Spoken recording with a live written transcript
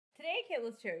Today,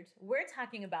 Kalos Church, we're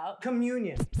talking about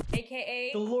communion,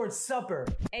 aka the Lord's Supper,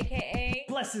 aka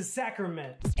Blessed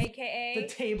Sacrament, aka the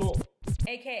table,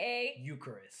 aka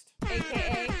Eucharist.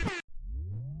 aka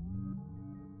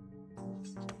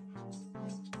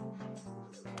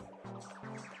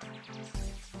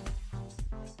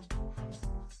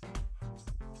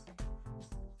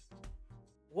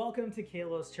Welcome to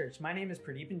Kalos Church. My name is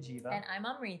Pradeep and Jiva. And I'm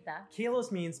Amrita.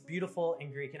 Kalos means beautiful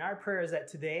in Greek, and our prayer is that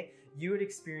today you would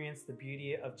experience the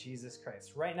beauty of Jesus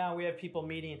Christ. Right now, we have people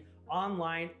meeting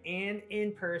online and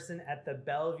in person at the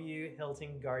Bellevue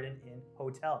Hilton Garden Inn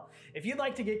Hotel. If you'd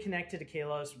like to get connected to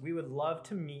Kalos, we would love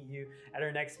to meet you at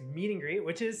our next meet and greet,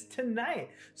 which is tonight.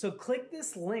 So click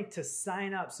this link to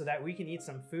sign up so that we can eat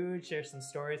some food, share some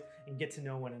stories, and get to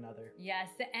know one another. Yes,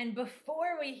 and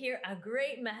before we hear a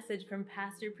great message from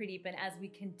Pastor Pradeep, and as we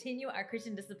continue our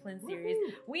Christian Discipline series,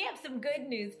 we have some good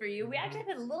news for you. We actually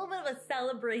have a little bit of a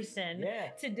celebration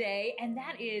today, and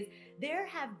that is there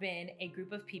have been a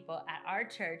group of people at our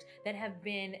church that have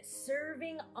been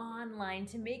serving online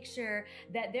to make sure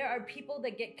that there are people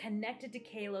that get connected to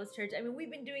Kalos Church. I mean, we've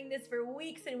been doing this for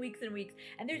weeks and weeks and weeks,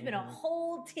 and there's been a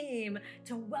whole team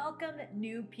to welcome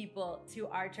new people to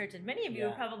our church. And many of you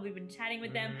have probably been chatting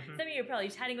with them. Some of you are probably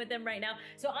chatting with them right now.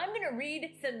 So I'm going to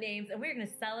read some names, and we're going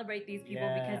to celebrate these people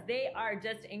because they are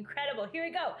just incredible. Here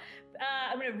we go.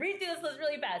 I'm going to read through this list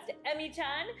really fast. Emmy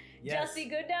Chan, Chelsea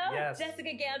Goodnow, Jessica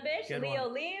Gambish, Leo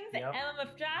Leems, Emma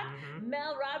Mafrak,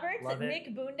 Mel Roberts,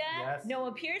 Nick Bunda,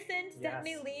 Noah Pearson,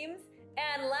 Stephanie Leems,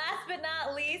 and last but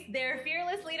not least, their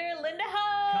fearless leader, Linda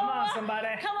Ho. Come on, somebody.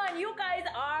 Come on, you guys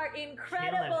are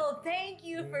incredible. Thank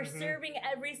you for serving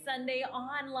every Sunday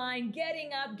online,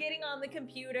 getting up, getting on the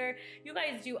computer. You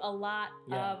guys do a lot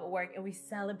of work, and we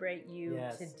celebrate you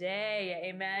today.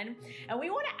 Amen. And we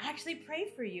want to actually pray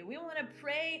for you. We want to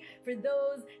pray for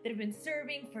those that have been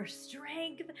serving for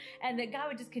strength, and that God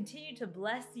would just continue to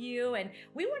bless you. And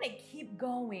we want to keep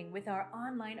going with our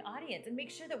online audience and make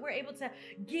sure that we're able to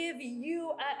give you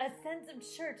a sense of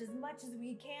church as much as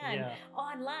we can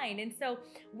online. And so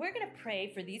we're going to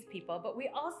pray for these people, but we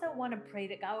also want to pray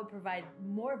that God would provide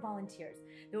more volunteers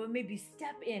that would maybe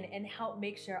step in and help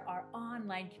make sure our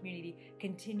online community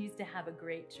continues to have a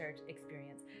great church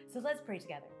experience. So let's pray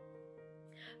together.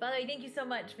 Father, I thank you so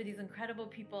much for these incredible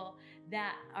people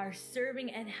that are serving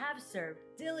and have served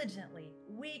diligently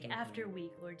week after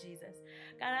week, Lord Jesus.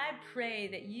 God, I pray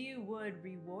that you would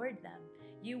reward them.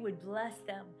 You would bless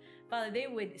them. Father, they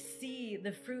would see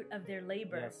the fruit of their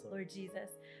labor, Lord Jesus.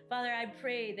 Father, I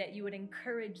pray that you would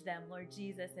encourage them, Lord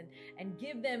Jesus, and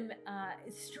give them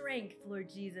strength, Lord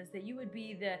Jesus, that you would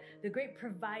be the great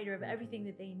provider of everything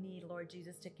that they need, Lord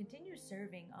Jesus, to continue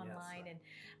serving online. And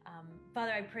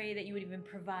Father, I pray that you would even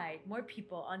provide more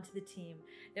people onto the team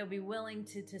that will be willing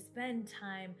to spend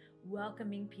time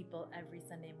welcoming people every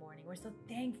Sunday morning. We're so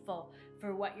thankful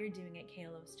for what you're doing at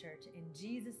Kalos Church. In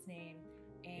Jesus' name,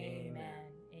 amen.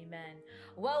 Amen.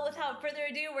 Well, without further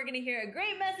ado, we're going to hear a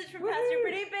great message from Pastor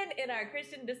Pradeep in our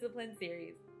Christian Discipline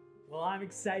series. Well, I'm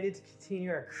excited to continue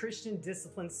our Christian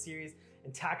Discipline series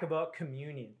and talk about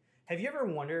communion. Have you ever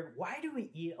wondered, why do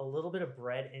we eat a little bit of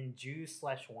bread and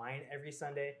juice/wine every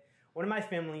Sunday? One of my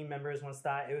family members once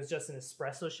thought it was just an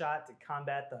espresso shot to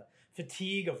combat the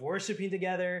fatigue of worshiping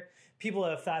together. People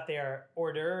have thought they are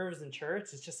hors d'oeuvres in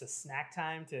church. It's just a snack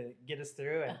time to get us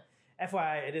through. And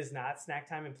FYI, it is not snack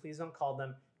time, and please don't call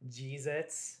them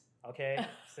Jeez-Its, okay?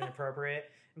 It's inappropriate.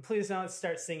 And please don't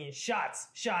start singing shots,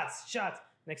 shots, shots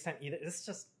next time either.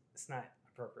 It's not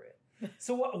appropriate.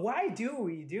 So why do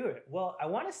we do it? Well, I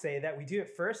want to say that we do it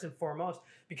first and foremost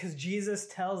because Jesus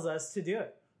tells us to do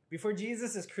it. Before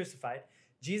Jesus is crucified,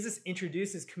 Jesus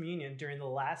introduces communion during the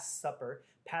Last Supper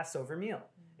Passover meal.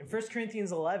 In 1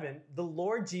 Corinthians 11, the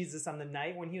Lord Jesus, on the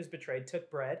night when he was betrayed,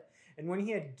 took bread, and when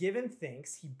he had given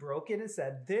thanks, he broke it and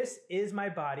said, "This is my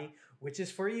body, which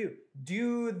is for you.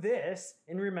 Do this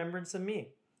in remembrance of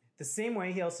me." The same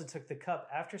way, he also took the cup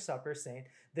after supper, saying,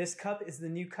 "This cup is the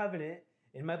new covenant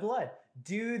in my blood.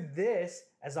 Do this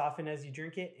as often as you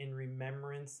drink it in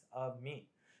remembrance of me."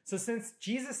 So since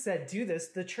Jesus said do this,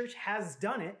 the church has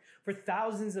done it for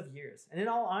thousands of years. And in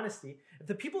all honesty, if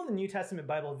the people in the New Testament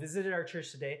Bible visited our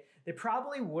church today, they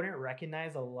probably wouldn't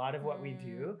recognize a lot of what we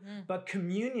do. But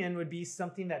communion would be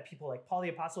something that people like Paul the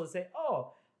Apostle would say,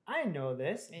 "Oh, I know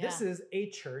this. This is a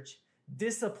church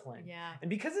discipline." And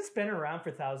because it's been around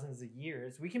for thousands of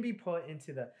years, we can be put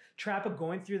into the trap of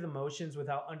going through the motions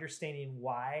without understanding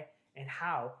why and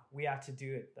how we have to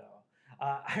do it, though.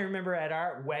 I remember at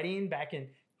our wedding back in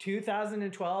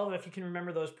 2012, if you can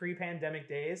remember those pre-pandemic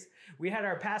days, we had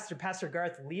our Pastor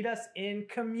Garth, lead us in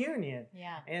communion.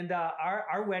 Yeah. And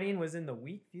our wedding was in the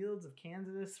wheat fields of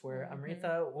Kansas, where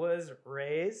Amrita was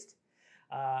raised.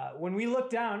 When we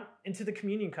looked down into the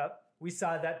communion cup, we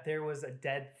saw that there was a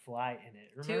dead fly in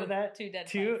it. Remember that? Two dead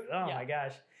flies. Oh my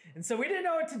gosh. And so we didn't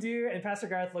know what to do. And Pastor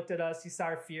Garth looked at us. He saw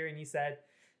our fear and he said,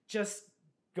 just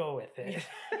go with it.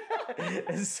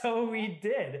 And so we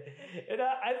did. And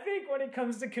I think when it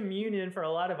comes to communion for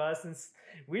a lot of us,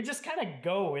 we just kind of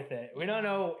go with it. We don't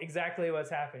know exactly what's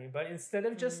happening, but instead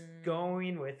of just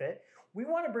going with it, we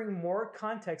want to bring more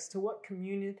context to what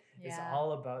communion is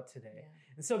all about today. Yeah.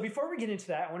 And so before we get into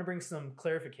that, I want to bring some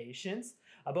clarifications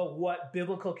about what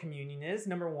biblical communion is.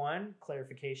 Number one,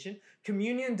 clarification.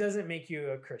 Communion doesn't make you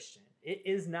a Christian. It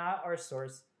is not our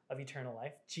source of eternal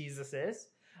life. Jesus is.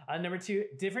 Number two,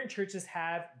 different churches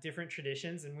have different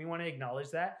traditions, and we want to acknowledge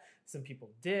that. Some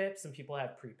people dip, some people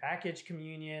have prepackaged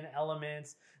communion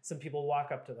elements, some people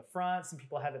walk up to the front, some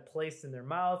people have it placed in their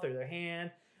mouth or their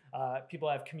hand. People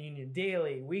have communion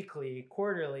daily, weekly,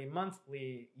 quarterly,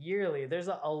 monthly, yearly. There's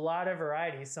a lot of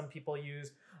variety. Some people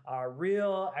use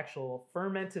real, actual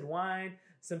fermented wine.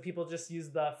 Some people just use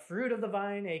the fruit of the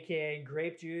vine, aka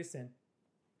grape juice. And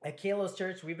at Kalos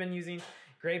Church, we've been using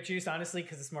grape juice, honestly,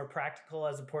 because it's more practical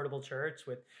as a portable church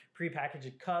with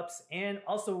prepackaged cups. And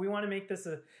also, we want to make this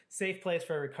a safe place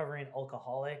for recovering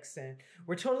alcoholics. And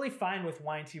we're totally fine with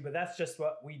wine too, but that's just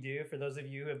what we do, for those of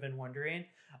you who have been wondering.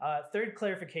 Third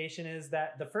clarification is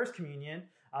that the first communion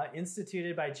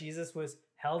instituted by Jesus was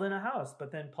held in a house.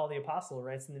 But then Paul the Apostle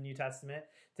writes in the New Testament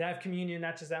to have communion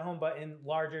not just at home, but in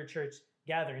larger church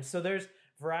gatherings. So there's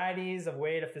varieties of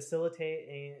way to facilitate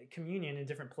a communion in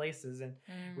different places. And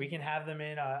we can have them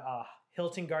in a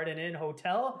Hilton Garden Inn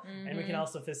hotel, and we can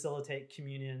also facilitate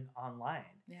communion online.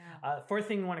 Fourth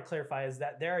thing we want to clarify is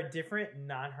that there are different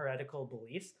non-heretical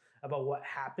beliefs about what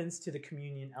happens to the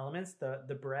communion elements,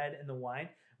 the bread and the wine,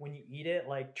 when you eat it,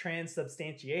 like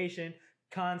transubstantiation,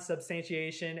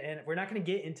 consubstantiation, and we're not going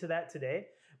to get into that today,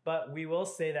 but we will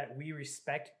say that we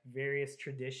respect various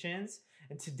traditions.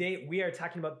 And today we are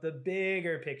talking about the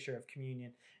bigger picture of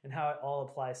communion and how it all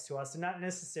applies to us, and not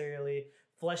necessarily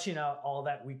fleshing out all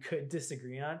that we could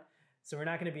disagree on. So we're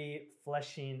not going to be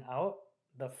fleshing out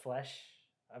the flesh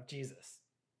of Jesus.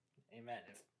 Amen.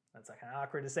 That's kind of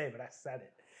awkward to say, but I said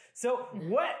it. So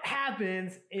what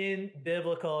happens in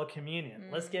biblical communion?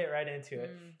 Let's get right into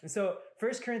it. And so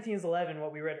 1 Corinthians 11,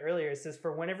 what we read earlier, it says,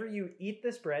 "For whenever you eat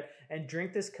this bread and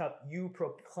drink this cup, you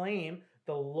proclaim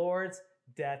the Lord's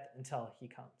death until he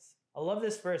comes." I love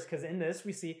this verse because in this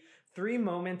we see three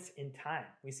moments in time.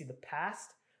 We see the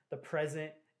past, the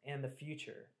present, and the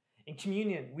future. In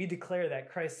communion, we declare that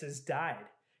Christ has died,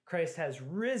 Christ has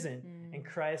risen, and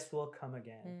Christ will come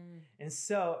again. And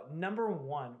so, number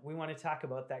one, we want to talk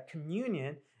about that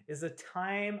communion is a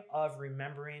time of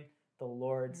remembering the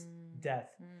Lord's death.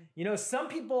 You know, some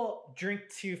people drink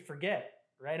to forget,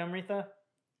 right, Amrita?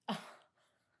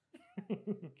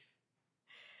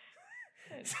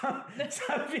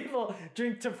 Some people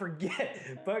drink to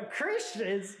forget, but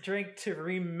Christians drink to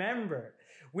remember.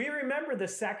 We remember the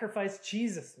sacrifice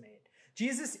Jesus made.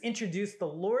 Jesus introduced the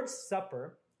Lord's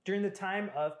Supper during the time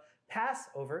of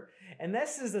Passover, and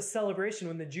this is a celebration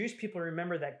when the Jewish people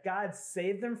remember that God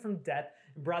saved them from death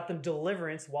and brought them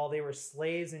deliverance while they were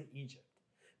slaves in Egypt.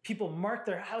 People marked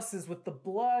their houses with the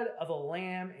blood of a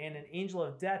lamb, and an angel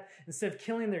of death, instead of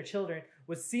killing their children,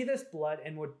 would see this blood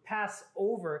and would pass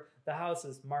over the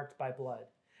houses marked by blood.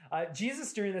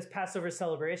 Jesus, during this Passover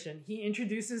celebration, he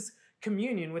introduces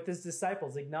communion with his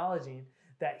disciples, acknowledging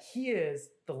that he is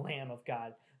the Lamb of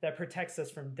God that protects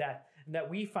us from death, and that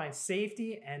we find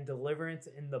safety and deliverance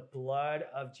in the blood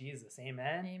of Jesus.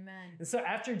 Amen? Amen. And so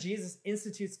after Jesus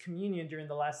institutes communion during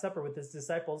the Last Supper with his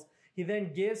disciples, he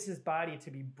then gives his body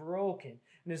to be broken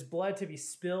and his blood to be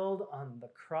spilled on the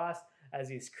cross as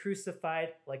he is crucified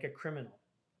like a criminal.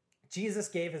 Jesus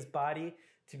gave his body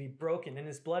to be broken, and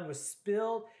his blood was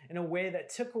spilled in a way that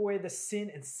took away the sin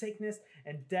and sickness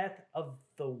and death of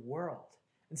the world.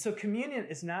 And so communion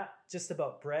is not just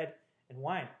about bread and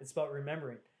wine. It's about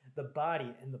remembering the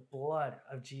body and the blood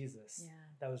of Jesus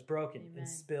that was broken and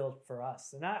spilled for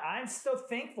us. And I'm so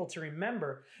thankful to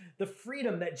remember the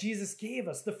freedom that Jesus gave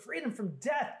us, the freedom from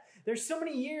death. There's so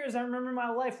many years I remember in my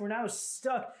life when I was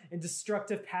stuck in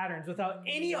destructive patterns without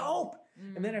any hope.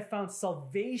 And then I found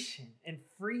salvation and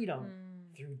freedom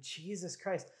through Jesus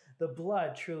Christ. The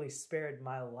blood truly spared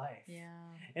my life.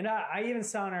 And I even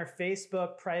saw in our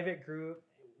Facebook private group,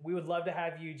 we would love to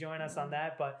have you join us on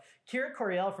that. But Kira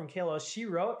Coriel from Kalos, she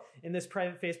wrote in this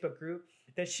private Facebook group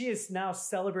that she is now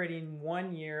celebrating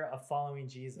 1 year of following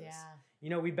Jesus.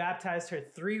 We baptized her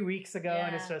 3 weeks ago,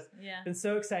 and it's just been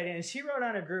so exciting. And she wrote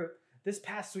on a group, this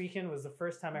past weekend was the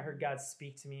first time I heard God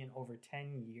speak to me in over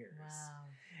 10 years. Wow.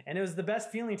 And it was the best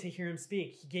feeling to hear him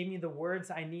speak. He gave me the words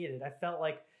I needed. I felt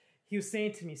like he was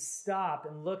saying to me, stop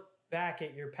and look back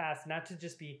at your past, not to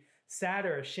just be sad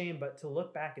or ashamed, but to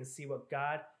look back and see what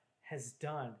God has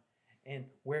done and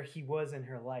where he was in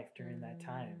her life during that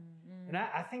time. And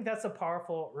I think that's a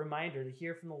powerful reminder to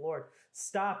hear from the Lord.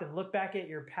 Stop and look back at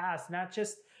your past, not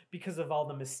just because of all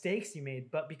the mistakes you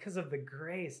made, but because of the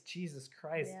grace Jesus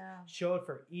Christ showed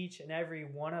for each and every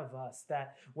one of us,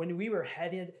 that when we were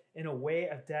headed in a way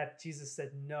of death, Jesus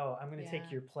said, no, I'm going to take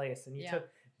your place. And he took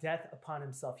death upon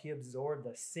himself. He absorbed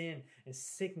the sin and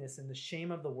sickness and the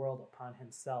shame of the world upon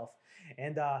himself.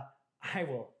 And I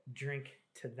will drink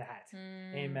to that.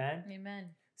 Amen. Amen.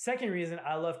 Second reason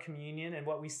I love communion and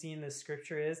what we see in this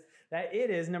scripture is that it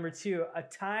is, number 2, a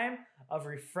time of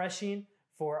refreshing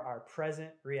for our present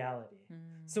reality.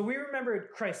 So we remember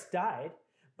Christ died,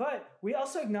 but we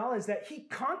also acknowledge that he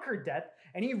conquered death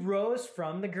and he rose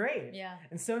from the grave.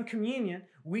 And so in communion,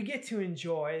 we get to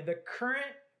enjoy the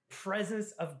current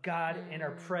presence of God in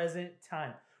our present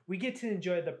time. We get to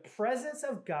enjoy the presence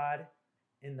of God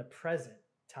in the present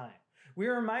time. We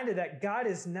are reminded that God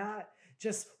is not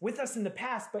just with us in the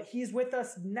past, but he's with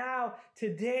us now,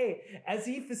 today. As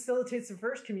he facilitates the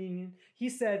first communion, he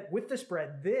said, with this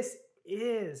bread, this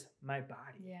is my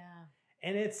body.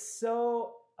 And it's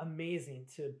so amazing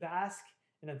to bask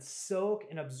and soak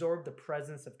and absorb the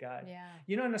presence of God.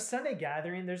 In a Sunday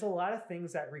gathering, there's a lot of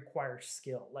things that require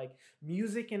skill. Like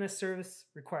music in a service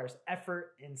requires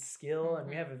effort and skill, and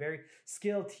we have a very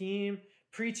skilled team.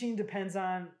 Preaching depends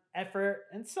on effort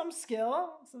and some skill.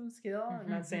 I'm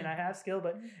not saying I have skill,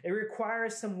 but it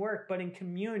requires some work. But in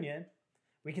communion,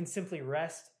 we can simply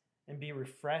rest and be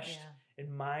refreshed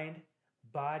in mind,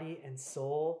 body, and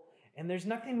soul. And there's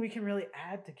nothing we can really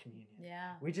add to communion.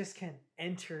 We just can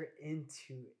enter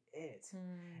into it.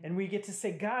 And we get to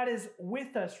say, God is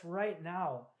with us right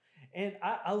now. And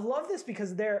I love this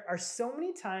because there are so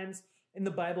many times in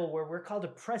the Bible where we're called to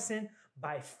press in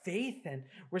by faith and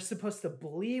we're supposed to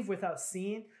believe without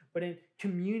seeing. But in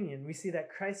communion, we see that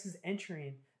Christ is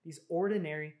entering these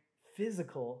ordinary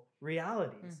physical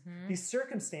realities, these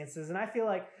circumstances. And I feel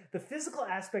like the physical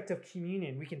aspect of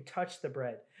communion, we can touch the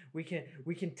bread. We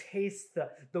can taste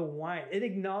the wine. It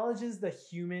acknowledges the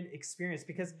human experience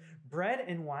because bread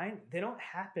and wine, they don't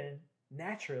happen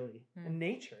naturally in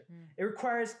nature. It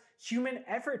requires human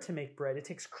effort to make bread. It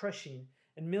takes crushing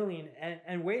and milling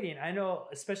and waiting. I know,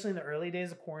 especially in the early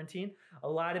days of quarantine, a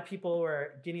lot of people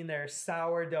were getting their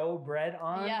sourdough bread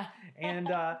on. And,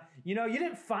 you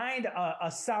didn't find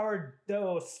a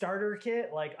sourdough starter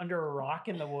kit like under a rock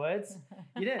in the woods.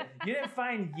 You didn't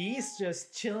find yeast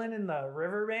just chilling in the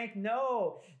riverbank.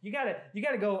 No, you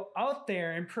gotta go out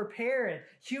there and prepare it.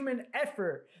 Human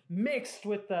effort mixed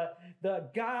with the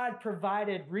God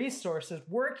provided resources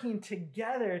working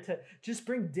together to just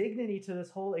bring dignity to this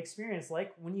whole experience.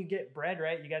 Like when you get bread,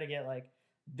 right? You got to get like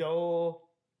dough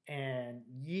and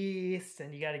yeast,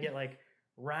 and you got to get like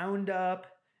Roundup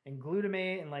and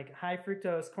glutamate and like high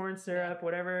fructose corn syrup,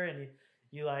 whatever. And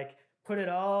you like put it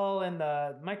all in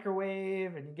the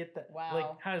microwave and you get the, like,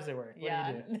 how does it work? What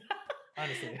do you do?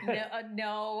 Honestly.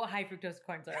 No high fructose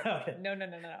corn syrup. Okay. No.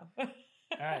 All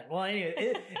right. Well,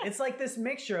 anyway, it's like this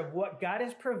mixture of what God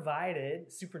has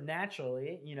provided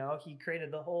supernaturally. He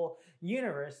created the whole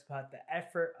universe, but the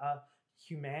effort of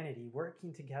humanity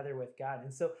working together with God.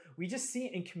 And so we just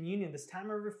see in communion this time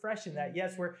of refreshing that,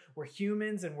 yes, we're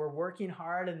humans and we're working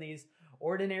hard in these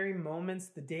ordinary moments,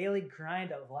 the daily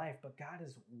grind of life, but God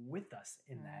is with us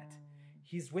in that.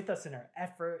 He's with us in our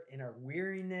effort, in our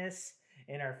weariness,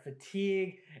 in our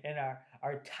fatigue, in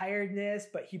our tiredness,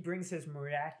 but he brings his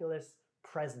miraculous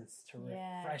presence to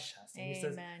refresh us. And he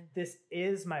says, this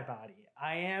is my body.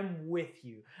 I am with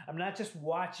you. I'm not just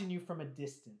watching you from a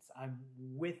distance. I'm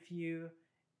with you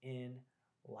in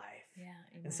life.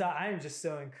 And so I am just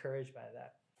so encouraged by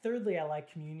that. Thirdly, I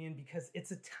like communion because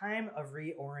it's a time of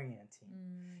reorienting.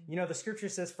 The scripture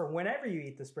says, for whenever you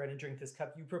eat this bread and drink this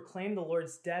cup, you proclaim the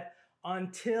Lord's death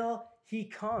until he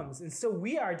comes. And so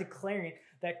we are declaring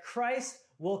that Christ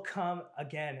will come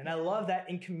again. And I love that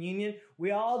in communion, we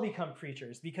all become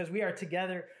preachers because we are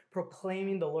together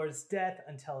proclaiming the Lord's death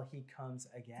until he comes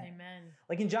again.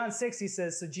 Like in John 6, he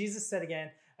says, so Jesus said again,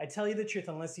 I tell you the truth,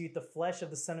 unless you eat the flesh of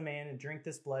the Son of Man and drink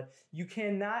this blood, you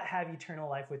cannot have eternal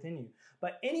life within you.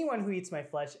 But anyone who eats my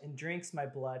flesh and drinks my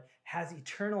blood has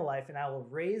eternal life, and I will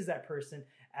raise that person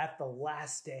at the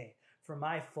last day. for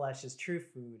my flesh is true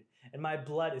food, and my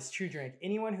blood is true drink.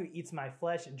 Anyone who eats my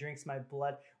flesh and drinks my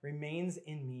blood remains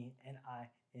in me, and I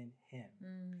in him.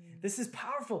 This is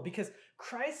powerful because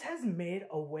Christ has made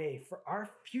a way for our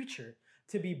future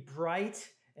to be bright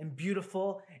and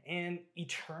beautiful and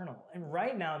eternal. And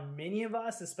right now, many of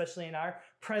us, especially in our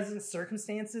present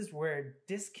circumstances, we're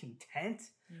discontent.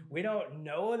 We don't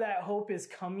know that hope is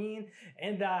coming,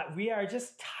 and that we are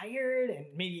just tired and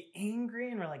maybe angry,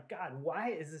 and we're like, God,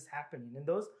 why is this happening? And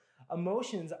those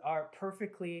emotions are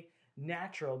perfectly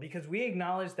natural because we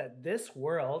acknowledge that this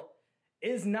world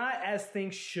is not as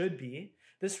things should be.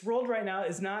 This world right now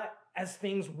is not as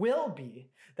things will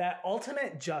be. That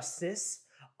ultimate justice,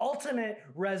 ultimate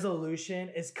resolution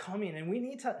is coming, and we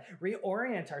need to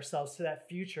reorient ourselves to that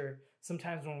future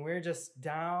sometimes when we're just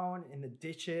down in the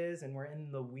ditches and we're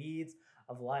in the weeds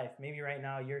of life. Maybe right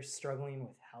now you're struggling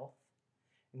with health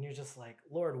and you're just like,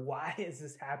 Lord, why is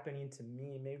this happening to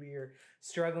me? Maybe you're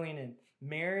struggling in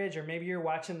marriage, or maybe you're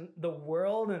watching the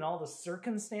world and all the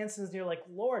circumstances and you're like,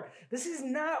 Lord, this is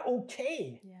not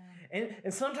okay. Yeah.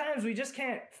 And sometimes we just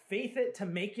can't faith it to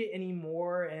make it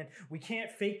anymore, and we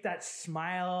can't fake that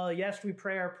smile. Yes, we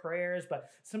pray our prayers, but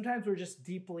sometimes we're just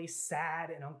deeply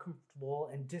sad and uncomfortable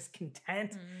and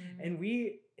discontent, and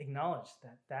we acknowledge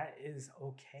that that is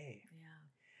okay.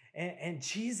 Yeah. And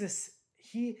Jesus,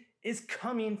 he is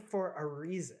coming for a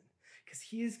reason, because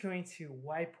he is going to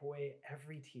wipe away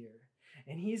every tear.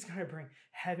 And he's going to bring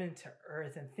heaven to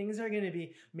earth, and things are going to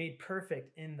be made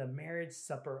perfect in the marriage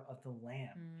supper of the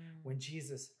Lamb when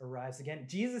Jesus arrives again.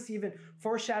 Jesus even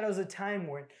foreshadows a time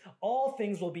when all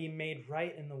things will be made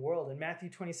right in the world. In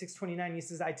Matthew 26:29, he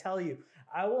says, I tell you,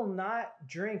 I will not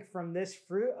drink from this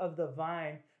fruit of the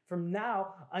vine from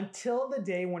now until the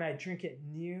day when I drink it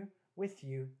new with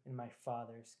you in my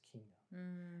Father's kingdom.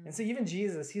 And so even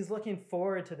Jesus, he's looking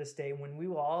forward to this day when we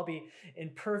will all be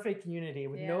in perfect unity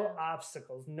with no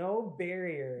obstacles, no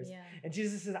barriers. Yeah. And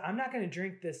Jesus says, I'm not going to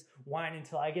drink this wine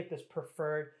until I get this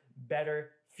preferred,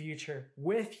 better future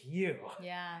with you.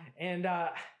 Yeah. And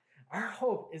our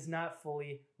hope is not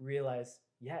fully realized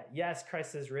yet. Yes,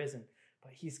 Christ has risen,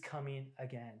 but he's coming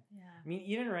again. Yeah. I mean,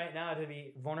 even right now, to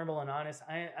be vulnerable and honest,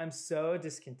 I'm so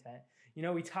discontent. You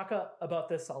know, we talk about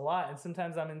this a lot, and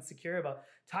sometimes I'm insecure about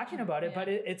talking about it, but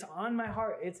it's on my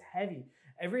heart. It's heavy.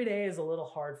 Every day is a little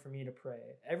hard for me to pray.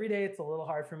 Every day it's a little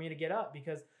hard for me to get up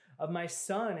because of my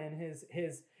son and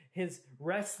his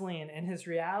wrestling and his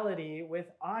reality with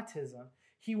autism.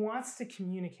 He wants to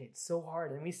communicate so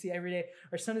hard, and we see every day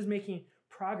our son is making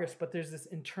progress, but there's this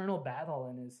internal battle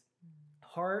in his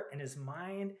heart and his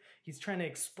mind. He's trying to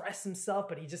express himself,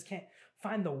 but he just can't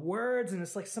find the words, and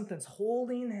it's like something's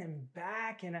holding him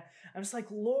back. And I'm just like,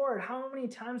 Lord, how many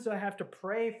times do I have to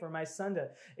pray for my son to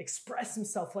express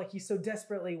himself like he so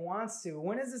desperately wants to?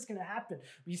 When is this going to happen?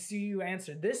 We see you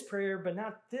answer this prayer, but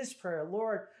not this prayer.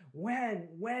 Lord, when?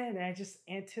 And I just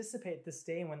anticipate this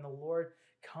day when the Lord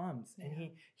comes and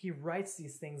he writes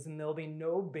these things, and there'll be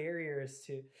no barriers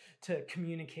to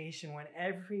communication, when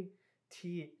every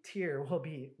tear will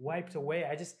be wiped away.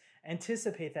 I just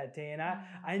anticipate that day. And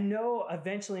I know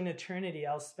eventually in eternity,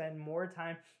 I'll spend more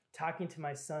time talking to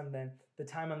my son than the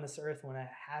time on this earth when I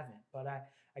haven't. But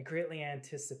I greatly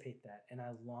anticipate that, and I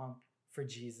long for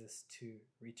Jesus to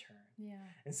return. Yeah.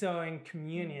 And so in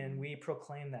communion, we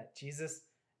proclaim that Jesus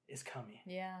is coming.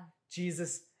 Yeah.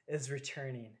 Jesus is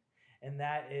returning. And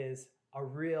that is a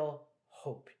real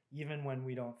hope, even when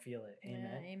we don't feel it.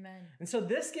 Amen. Yeah, amen. And so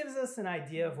this gives us an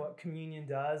idea of what communion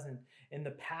does, and in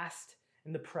the past,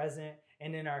 in the present,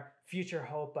 and in our future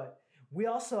hope. But we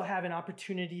also have an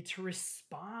opportunity to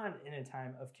respond in a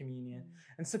time of communion.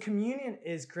 And so communion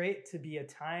is great to be a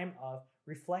time of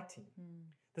reflecting.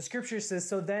 The scripture says,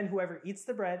 so then whoever eats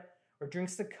the bread or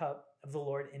drinks the cup of the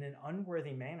Lord in an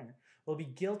unworthy manner will be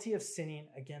guilty of sinning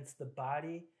against the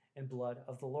body and blood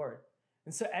of the Lord.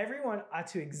 And so everyone ought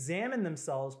to examine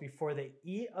themselves before they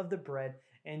eat of the bread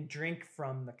and drink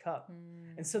from the cup.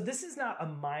 And so this is not a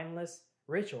mindless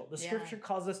ritual. The scripture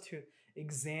calls us to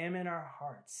examine our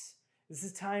hearts. This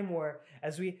is time where,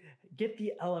 as we get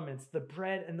the elements, the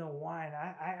bread and the wine,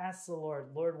 I ask the Lord,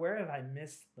 where have I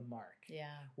missed the mark? Yeah.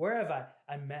 Where have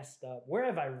I messed up? Where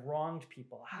have I wronged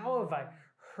people? How have I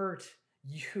hurt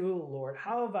you, Lord?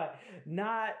 How have I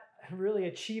not really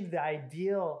achieve the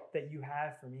ideal that you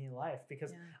have for me in life,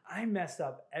 because I mess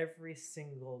up every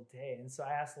single day. And so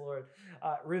I asked the Lord,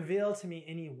 reveal to me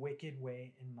any wicked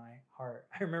way in my heart.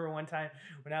 I remember one time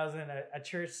when I was in a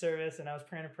church service and I was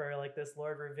praying a prayer like this,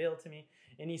 Lord, reveal to me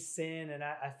any sin. And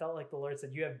I felt like the Lord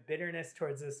said, you have bitterness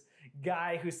towards this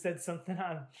guy who said something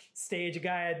on stage, a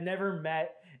guy I'd never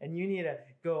met, and you need to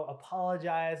go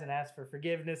apologize and ask for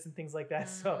forgiveness and things like that.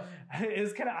 So it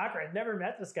was kind of awkward. I'd never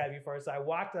met this guy before. So I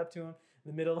walked up to him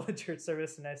in the middle of the church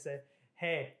service and I said,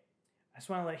 hey, I just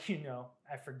want to let you know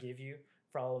I forgive you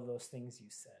for all of those things you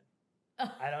said.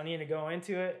 I don't need to go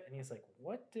into it. And he's like,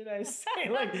 what did I say?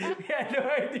 Like, he had no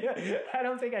idea. I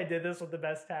don't think I did this with the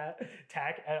best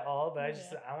tack at all, but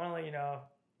I want to let you know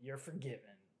you're forgiven.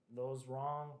 Those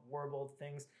wrong, horrible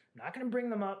things, I'm not going to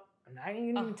bring them up. I'm not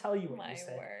even going to tell you what you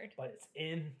said, but it's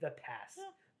in the past.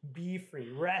 Be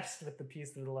free. Rest with the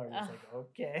peace of the Lord. It's like,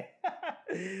 okay.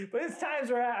 But it's times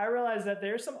where I realize that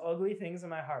there's some ugly things in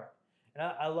my heart. And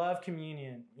I love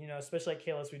communion, especially at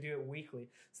Kalos, we do it weekly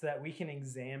so that we can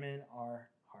examine our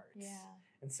hearts. Yeah.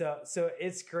 And so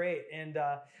it's great. And,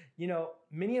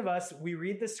 many of us, we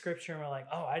read the scripture and we're like,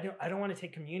 oh, I don't want to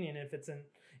take communion if it's in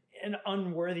an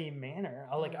unworthy manner.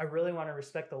 I really want to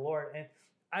respect the Lord. And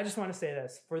I just want to say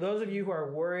this. For those of you who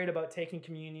are worried about taking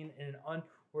communion in an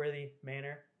unworthy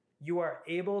manner, you are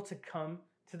able to come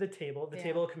to the table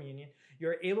of communion.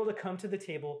 You're able to come to the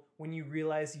table when you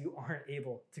realize you aren't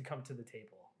able to come to the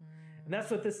table. And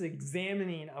that's what this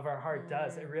examining of our heart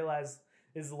does. It realizes,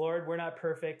 Lord, we're not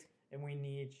perfect and we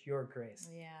need your grace.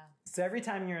 Yeah. So every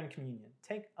time you're in communion,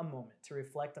 take a moment to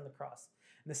reflect on the cross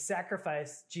and the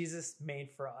sacrifice Jesus made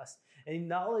for us, and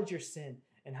acknowledge your sin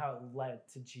and how it led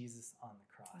to Jesus on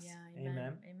the cross. Yeah,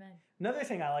 amen. Another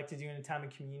thing I like to do in a time of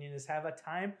communion is have a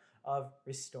time of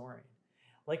restoring.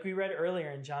 Like we read earlier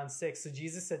in John 6, so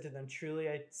Jesus said to them, truly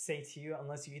I say to you,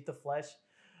 unless you eat the flesh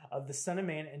of the Son of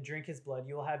Man and drink his blood,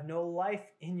 you will have no life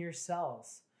in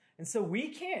yourselves. And so we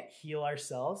can't heal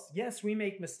ourselves. Yes, we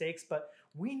make mistakes, but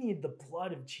we need the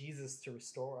blood of Jesus to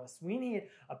restore us. We need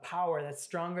a power that's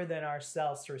stronger than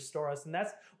ourselves to restore us. And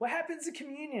that's what happens in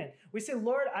communion. We say,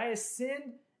 Lord, I have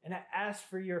sinned and I ask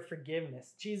for your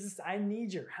forgiveness. Jesus, I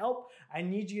need your help. I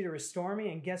need you to restore me.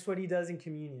 And guess what he does in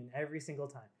communion every single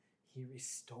time? He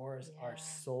restores our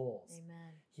souls.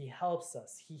 Amen. He helps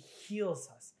us. He heals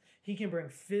us. He can bring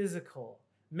physical,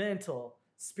 mental,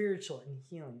 spiritual, and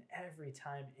healing every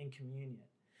time in communion.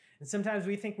 And sometimes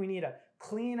we think we need to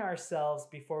clean ourselves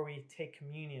before we take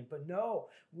communion. But no,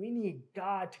 we need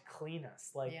God to clean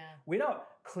us. We don't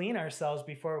clean ourselves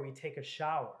before we take a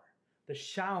shower. The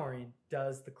showering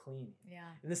does the cleaning. Yeah.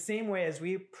 In the same way, as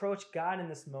we approach God in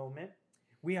this moment,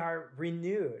 we are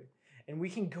renewed. And we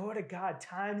can go to God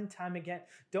time and time again.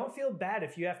 Don't feel bad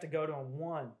if you have to go to him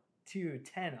 1, 2,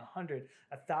 10, 100,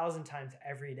 1,000 times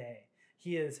every day.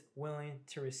 He is willing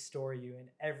to restore you in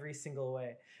every single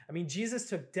way. I mean, Jesus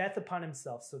took death upon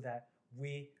himself so that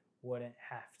we wouldn't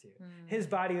have to. His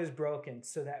body was broken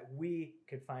so that we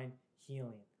could find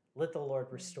healing. Let the Lord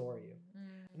restore you.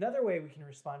 Another way we can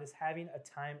respond is having a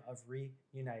time of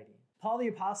reuniting. Paul the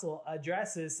Apostle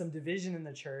addresses some division in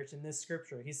the church in this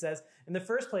scripture. He says, in the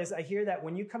first place, I hear that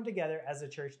when you come together as a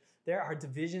church, there are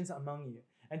divisions among you.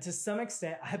 And to some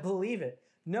extent, I believe it.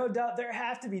 No doubt there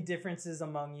have to be differences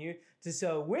among you to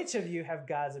show which of you have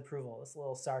God's approval. That's a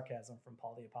little sarcasm from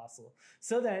Paul the Apostle.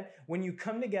 So that when you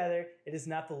come together, it is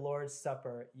not the Lord's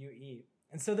supper you eat.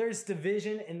 And so there's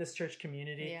division in this church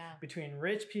community between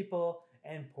rich people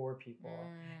and poor people.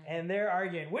 And they're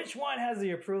arguing which one has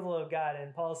the approval of God.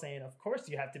 And Paul's saying, of course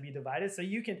you have to be divided so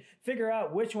you can figure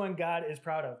out which one God is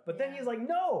proud of. But then he's like,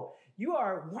 no, you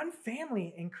are one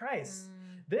family in Christ.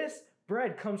 This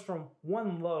bread comes from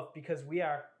one loaf because we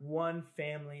are one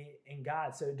family in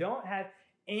God. So don't have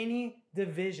any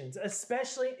divisions,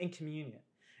 especially in communion.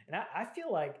 And I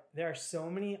feel like there are so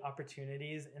many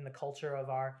opportunities in the culture of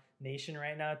our nation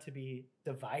right now to be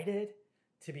divided,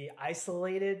 to be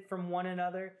isolated from one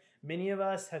another. Many of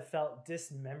us have felt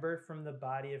dismembered from the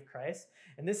body of Christ.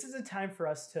 And this is a time for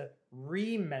us to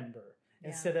remember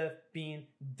instead of being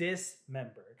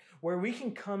dismembered, where we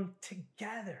can come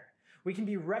together. We can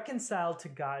be reconciled to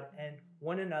God and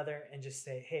one another and just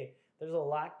say, hey, there's a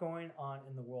lot going on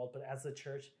in the world, but as the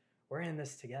church, we're in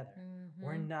this together.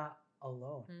 We're not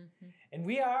alone. And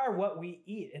we are what we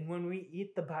eat. And when we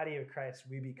eat the body of Christ,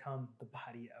 we become the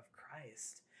body of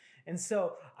Christ. And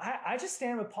so I just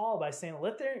stand with Paul by saying,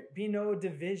 let there be no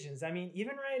divisions. I mean,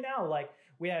 even right now, like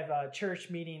we have a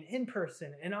church meeting in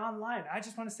person and online. I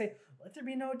just want to say, let there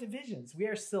be no divisions. We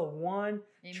are still one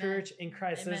church in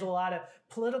Christ. There's a lot of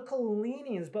political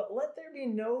leanings, but let there be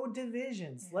no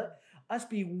divisions. Let us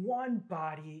be one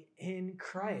body in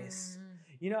Christ.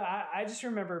 I just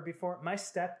remember before my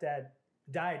stepdad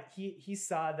died, he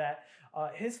saw that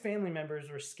his family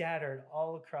members were scattered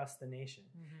all across the nation.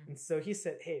 And so he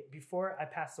said, hey, before I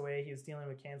pass away, he was dealing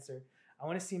with cancer. I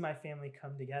want to see my family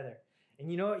come together.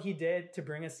 And you know what he did to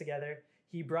bring us together?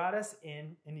 He brought us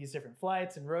in these different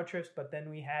flights and road trips, but then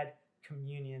we had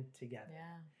communion together.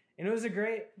 Yeah. And it was a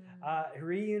great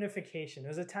reunification. It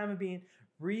was a time of being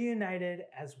reunited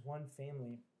as one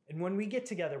family. And when we get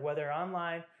together, whether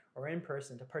online or in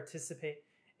person, to participate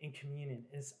in communion,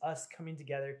 it's us coming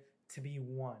together to be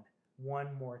one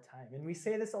more time. And we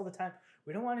say this all the time.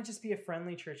 We don't want to just be a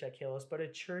friendly church at Kalos, but a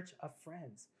church of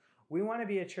friends. We want to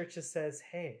be a church that says,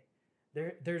 hey,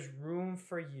 there's room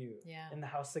for you in the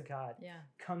house of God. Yeah.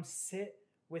 Come sit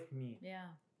with me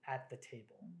at the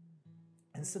table.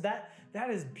 And so that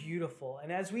is beautiful.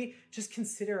 And as we just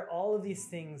consider all of these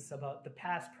things about the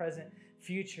past, present,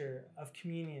 future of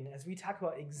communion, as we talk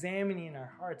about examining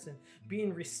our hearts and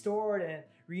being restored and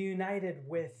reunited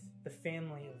with the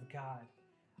family of God,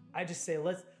 I just say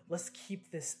let's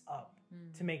keep this up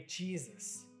to make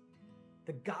Jesus,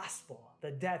 the gospel,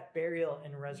 the death, burial,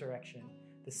 and resurrection,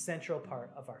 the central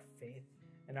part of our faith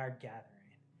and our gathering.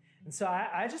 And so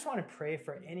I just want to pray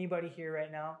for anybody here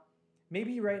right now.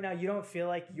 Maybe right now you don't feel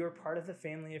like you're part of the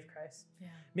family of Christ. Yeah.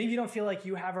 Maybe you don't feel like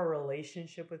you have a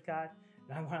relationship with God.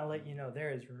 And I want to let you know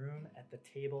there is room at the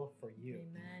table for you.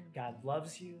 Amen. God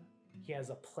loves you. He has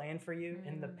a plan for you.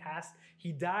 In the past,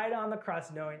 he died on the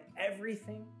cross knowing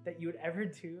everything that you would ever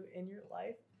do in your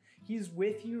life. He's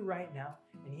with you right now,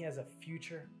 and he has a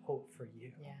future hope for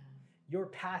you. Yeah. Your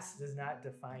past does not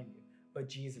define you, but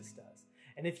Jesus does.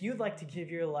 And if you'd like to give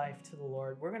your life to the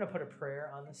Lord, we're going to put a prayer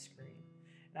on the screen.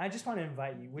 And I just want to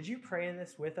invite you, would you pray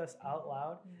this with us out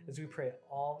loud as we pray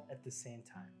all at the same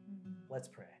time? Let's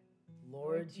pray.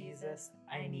 Lord Jesus,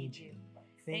 I need you.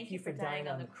 Thank you for dying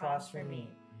on the cross for me.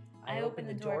 I open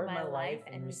the door of my life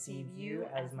and receive you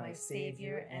as my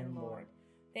Savior and Lord.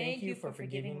 Thank you for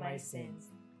forgiving my sins.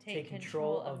 Take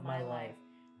control of my life.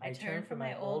 I turn from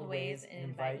my old ways and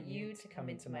invite you to come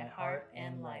into my heart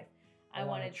and life. I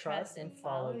want to trust and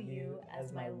follow you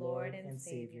as my Lord and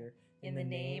Savior. In the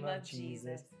name of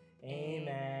Jesus,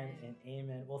 amen and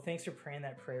amen. Well, thanks for praying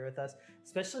that prayer with us.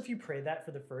 Especially if you prayed that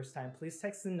for the first time, please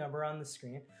text the number on the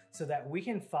screen so that we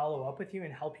can follow up with you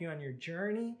and help you on your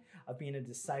journey of being a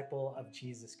disciple of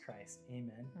Jesus Christ.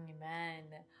 Amen. Amen.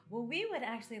 Well, we would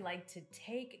actually like to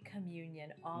take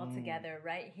communion all together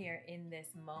right here in this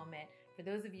moment. For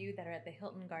those of you that are at the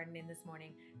Hilton Garden Inn this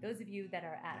morning, those of you that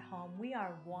are at home, we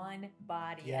are one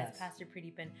body, as Pastor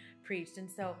Pradeepan preached.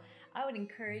 And so I would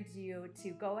encourage you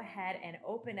to go ahead and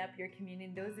open up your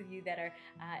communion. Those of you that are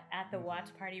at the watch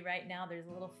party right now, there's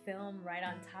a little film right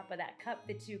on top of that cup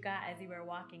that you got as you were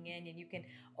walking in, and you can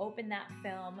open that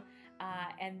film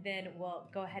and then we'll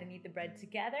go ahead and eat the bread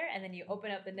together, and then you open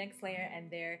up the next layer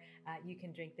and there you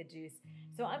can drink the juice.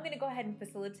 So I'm going to go ahead and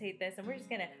facilitate this, and we're just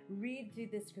going to read through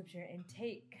the scripture and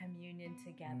take communion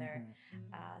together.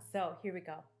 So here we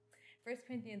go. 1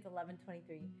 Corinthians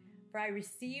 11:23. For I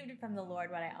received from the Lord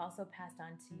what I also passed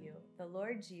on to you. The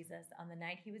Lord Jesus, on the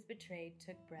night he was betrayed,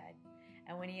 took bread,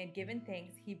 and when he had given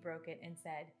thanks, he broke it and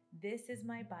said, "This is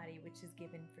my body, which is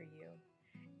given for you.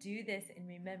 Do this in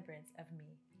remembrance of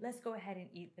me." Let's go ahead and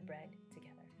eat the bread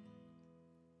together.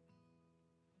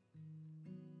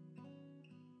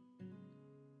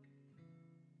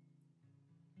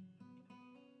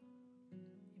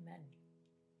 Amen.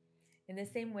 In the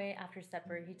same way, after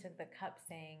supper, he took the cup,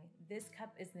 saying, "This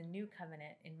cup is the new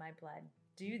covenant in my blood.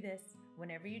 Do this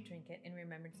whenever you drink it in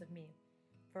remembrance of me.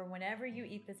 For whenever you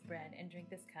eat this bread and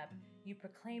drink this cup, you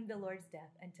proclaim the Lord's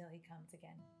death until he comes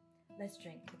again." Let's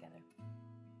drink together.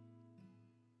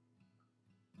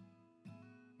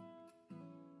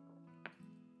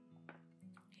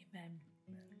 Amen.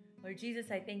 Lord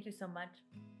Jesus, I thank you so much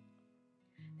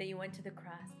that you went to the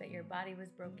cross, that your body was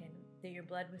broken, that your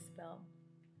blood was spilled.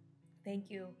 Thank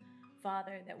you,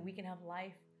 Father, that we can have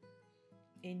life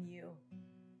in you.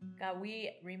 God,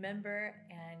 we remember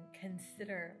and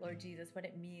consider, Lord Jesus, what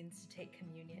it means to take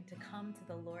communion, to come to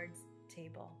the Lord's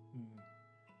table.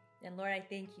 And Lord, I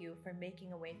thank you for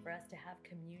making a way for us to have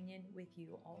communion with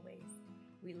you always.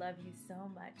 We love you so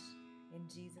much. In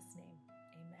Jesus' name,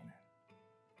 amen.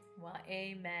 Well,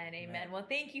 amen, amen. Well,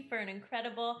 thank you for an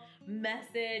incredible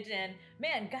message. And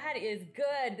man, God is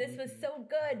good. This was so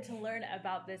good to learn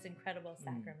about this incredible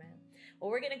sacrament. Well,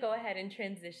 we're going to go ahead and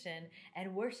transition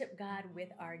and worship God with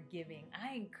our giving.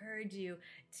 I encourage you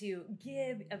to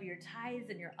give of your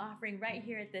tithes and your offering right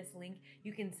here at this link.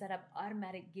 You can set up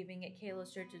automatic giving at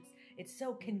Kalos Church. It's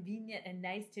so convenient and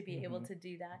nice to be able to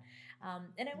do that.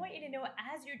 And I want you to know,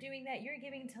 as you're doing that, you're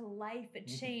giving to Life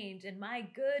Change. And my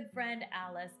good friend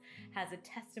Alice has a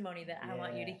testimony that I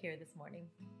want you to hear this morning.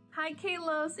 Hi,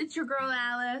 Kalos. It's your girl,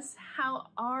 Alice. How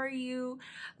are you?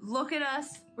 Look at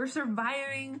us. We're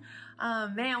surviving.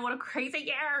 Man, what a crazy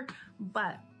year.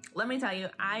 But let me tell you,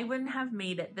 I wouldn't have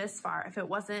made it this far if it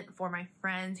wasn't for my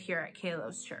friends here at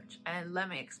Kalos Church. And let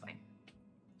me explain.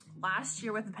 Last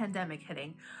year with the pandemic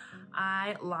hitting,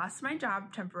 I lost my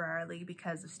job temporarily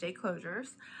because of state closures.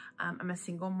 I'm a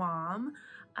single mom.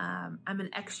 I'm an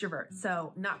extrovert,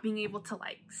 so not being able to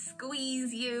like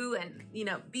squeeze you and,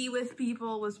 be with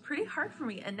people was pretty hard for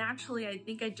me. And naturally, I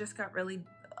think I just got really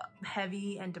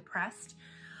heavy and depressed.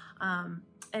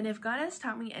 And if God has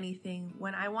taught me anything,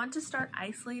 when I want to start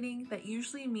isolating, that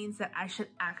usually means that I should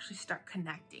actually start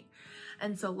connecting.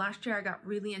 And so last year I got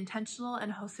really intentional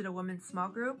and hosted a women's small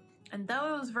group. And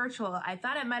though it was virtual, I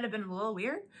thought it might have been a little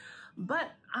weird, but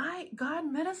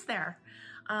God met us there.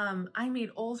 I made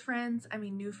old friends. I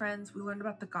made new friends. We learned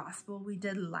about the gospel. We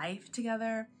did life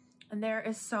together. And there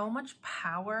is so much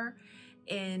power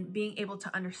in being able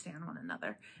to understand one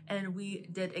another. And we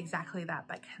did exactly that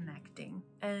by connecting.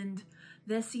 And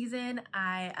this season,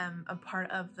 I am a part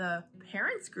of the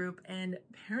parents group, and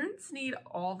parents need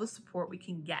all the support we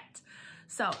can get.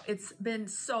 So it's been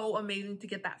so amazing to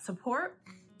get that support.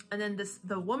 And then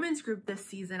the women's group this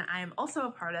season, I am also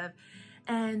a part of.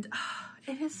 And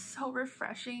it is so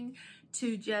refreshing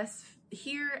to just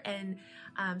hear and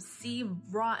see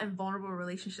raw and vulnerable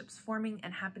relationships forming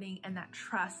and happening, and that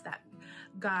trust that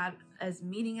God is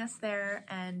meeting us there,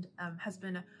 and has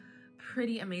been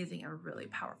pretty amazing and really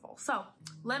powerful. So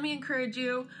let me encourage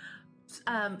you,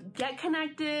 get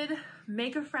connected,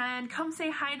 make a friend, come say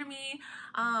hi to me.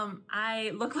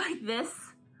 I look like this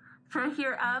from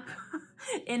here up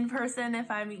in person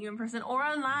if I meet you in person, or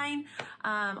online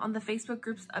on the Facebook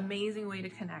groups. Amazing way to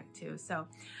connect too. So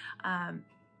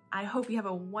I hope you have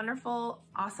a wonderful,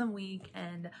 awesome week,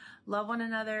 and love one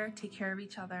another, take care of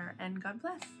each other, and God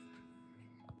bless.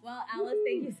 Well, Alice,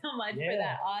 thank you so much for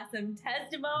that awesome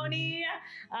testimony.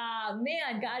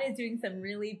 Man, God is doing some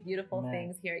really beautiful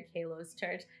things here at Kalos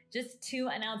Church. Just 2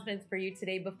 announcements for you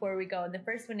today before we go. And the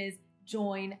first one is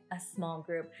join a small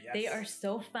group. Yes. They are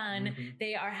so fun.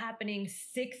 They are happening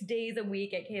 6 days a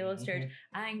week at Kalos Church.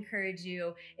 I encourage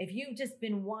you, if you've just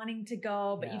been wanting to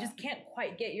go, but you just can't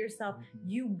quite get yourself,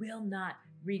 you will not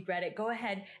regret it. Go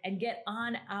ahead and get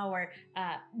on our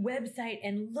website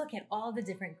and look at all the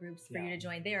different groups for you to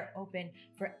join. They are open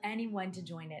for anyone to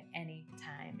join at any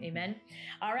time. Amen.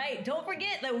 All right. Don't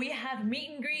forget that we have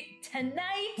meet and greet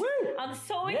tonight. Woo! I'm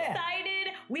so excited.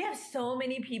 We have so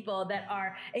many people that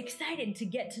are excited to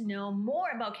get to know more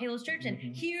about Kalos Church and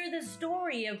hear the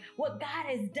story of what God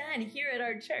has done here at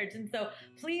our church. And so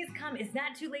please come. It's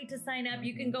not too late to sign up.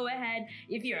 You can go ahead.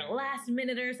 If you're a last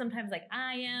minute, sometimes like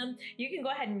I am, you can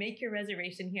go ahead and make your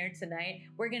reservation here tonight.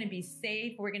 We're going to be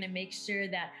safe. We're going to make sure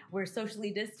that we're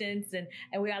socially distanced, and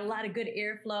we got a lot of good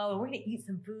airflow, and we're going to eat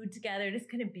some food together. It's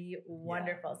going to be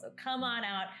wonderful. So come on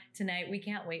out tonight. We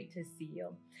can't wait to see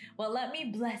you. Well, let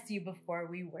me bless you before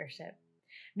we worship.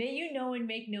 May you know and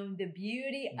make known the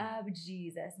beauty of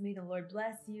Jesus. May the Lord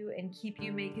bless you and keep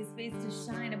you, make his face to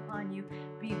shine upon you,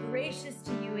 be gracious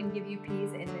to you, and give you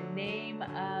peace in the name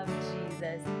of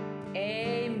Jesus.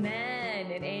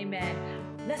 Amen and amen.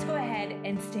 Let's go ahead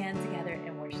and stand together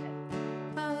and worship.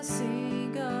 I will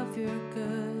sing of your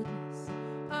goodness.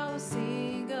 I will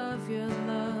sing of your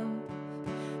love.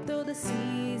 Though the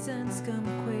seasons come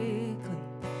quickly,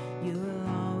 you will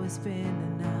always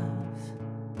been enough.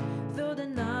 Though the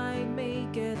night may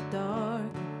get dark,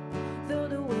 though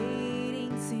the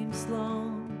waiting seems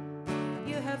long,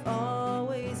 you have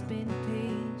always been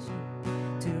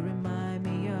patient to remind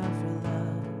me of your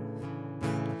love.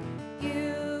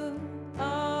 You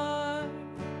are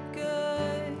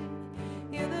good.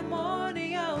 In the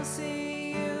morning I'll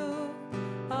see you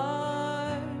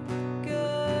are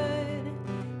good.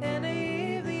 In the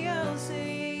evening I'll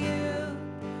see you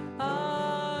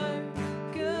are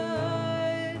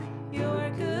good. You are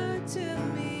good to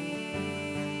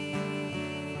me.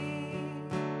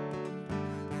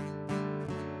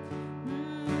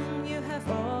 You have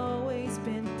always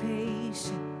been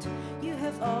patient. You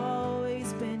have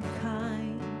always been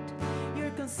kind.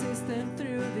 You're consistent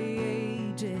through the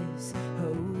ages.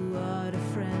 Oh, what a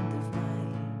friend of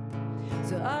mine.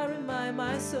 So I remind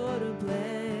my soul to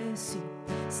bless you,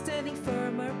 standing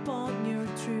firm upon your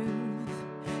truth.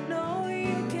 No,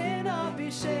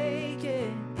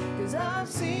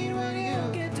 rain when you